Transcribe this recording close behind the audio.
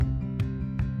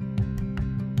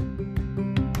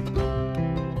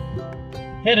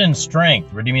Hidden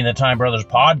Strength, Redeeming the Time Brothers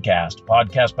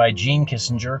podcast by Gene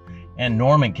Kissinger and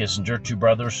Norman Kissinger, two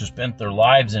brothers who spent their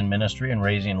lives in ministry and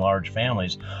raising large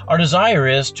families. Our desire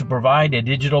is to provide a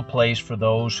digital place for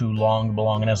those who long to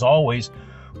belong. And as always,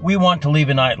 we want to leave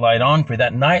a nightlight on for you.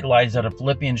 That nightlight is out of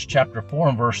Philippians chapter 4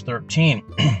 and verse 13.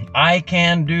 I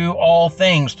can do all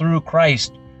things through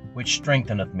Christ, which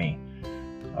strengtheneth me.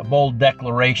 A bold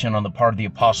declaration on the part of the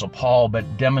Apostle Paul,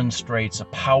 but demonstrates a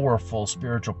powerful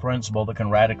spiritual principle that can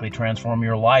radically transform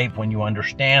your life when you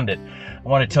understand it. I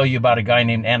want to tell you about a guy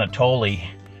named Anatoly.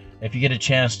 If you get a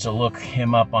chance to look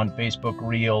him up on Facebook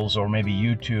Reels or maybe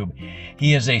YouTube,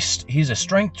 he's a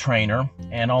strength trainer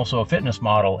and also a fitness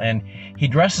model, and he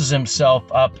dresses himself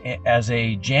up as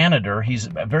a janitor. He's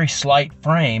a very slight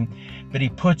frame, but he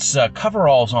puts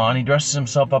coveralls on. He dresses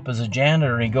himself up as a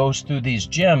janitor, and he goes through these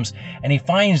gyms, and he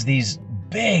finds these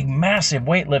big, massive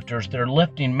weightlifters that are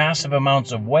lifting massive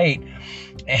amounts of weight.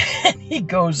 And he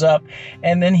goes up,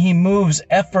 and then he moves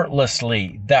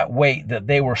effortlessly that weight that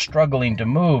they were struggling to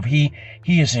move. He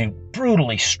is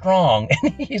brutally strong,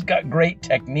 and he's got great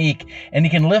technique, and he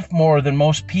can lift more than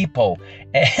most people.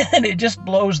 And it just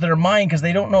blows their mind because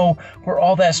they don't know where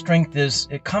all that strength is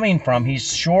coming from.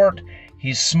 He's short,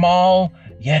 he's small,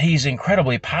 yet he's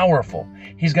incredibly powerful.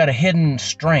 He's got a hidden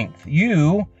strength.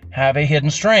 You have a hidden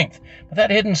strength, but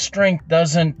that hidden strength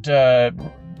doesn't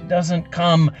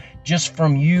come just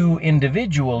from you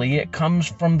individually. It comes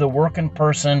from the work and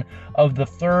person of the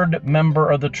third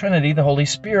member of the Trinity, the Holy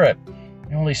Spirit.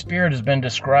 The Holy Spirit has been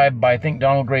described by, I think,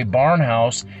 Donald Gray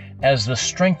Barnhouse as the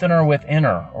strengthener within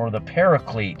her, or the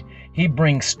paraclete. He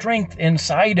brings strength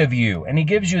inside of you, and he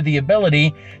gives you the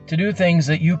ability to do things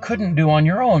that you couldn't do on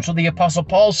your own. So the Apostle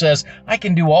Paul says, I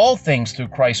can do all things through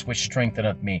Christ which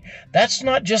strengtheneth me. That's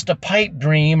not just a pipe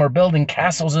dream or building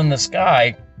castles in the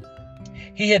sky.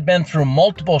 He had been through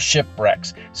multiple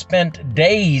shipwrecks, spent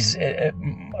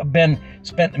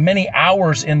many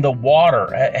hours in the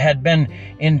water, had been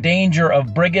in danger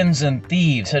of brigands and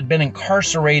thieves, had been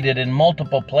incarcerated in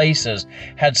multiple places,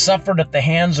 had suffered at the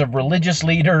hands of religious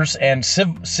leaders and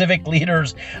civic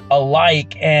leaders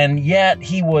alike, and yet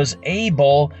he was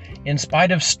able, in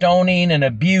spite of stoning and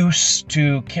abuse,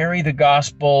 to carry the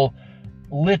gospel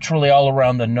literally all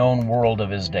around the known world of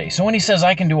his day. So when he says,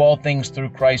 I can do all things through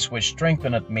Christ which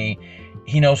strengtheneth me,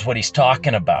 he knows what he's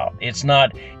talking about. It's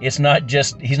not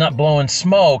just, he's not blowing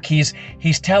smoke. He's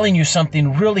telling you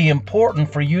something really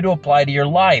important for you to apply to your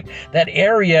life. That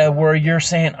area where you're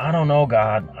saying, I don't know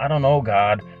God, I don't know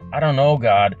God, I don't know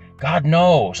God. God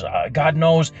knows. God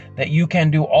knows that you can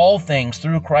do all things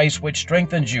through Christ which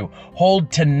strengthens you.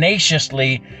 Hold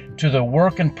tenaciously to the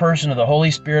work and person of the Holy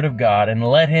Spirit of God, and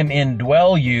let him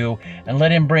indwell you, and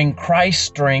let him bring Christ's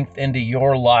strength into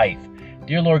your life.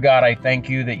 Dear Lord God, I thank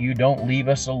you that you don't leave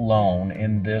us alone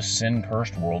in this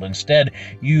sin-cursed world. Instead,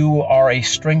 you are a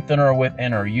strengthener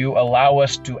within her. You allow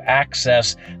us to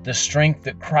access the strength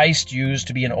that Christ used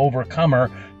to be an overcomer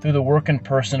through the work and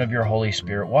person of your Holy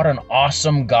Spirit. What an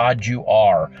awesome God you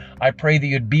are. I pray that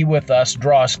you'd be with us,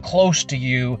 draw us close to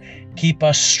you, keep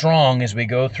us strong as we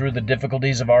go through the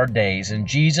difficulties of our days. In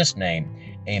Jesus' name,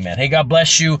 amen. Hey, God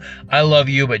bless you. I love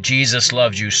you, but Jesus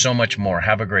loves you so much more.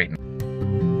 Have a great night.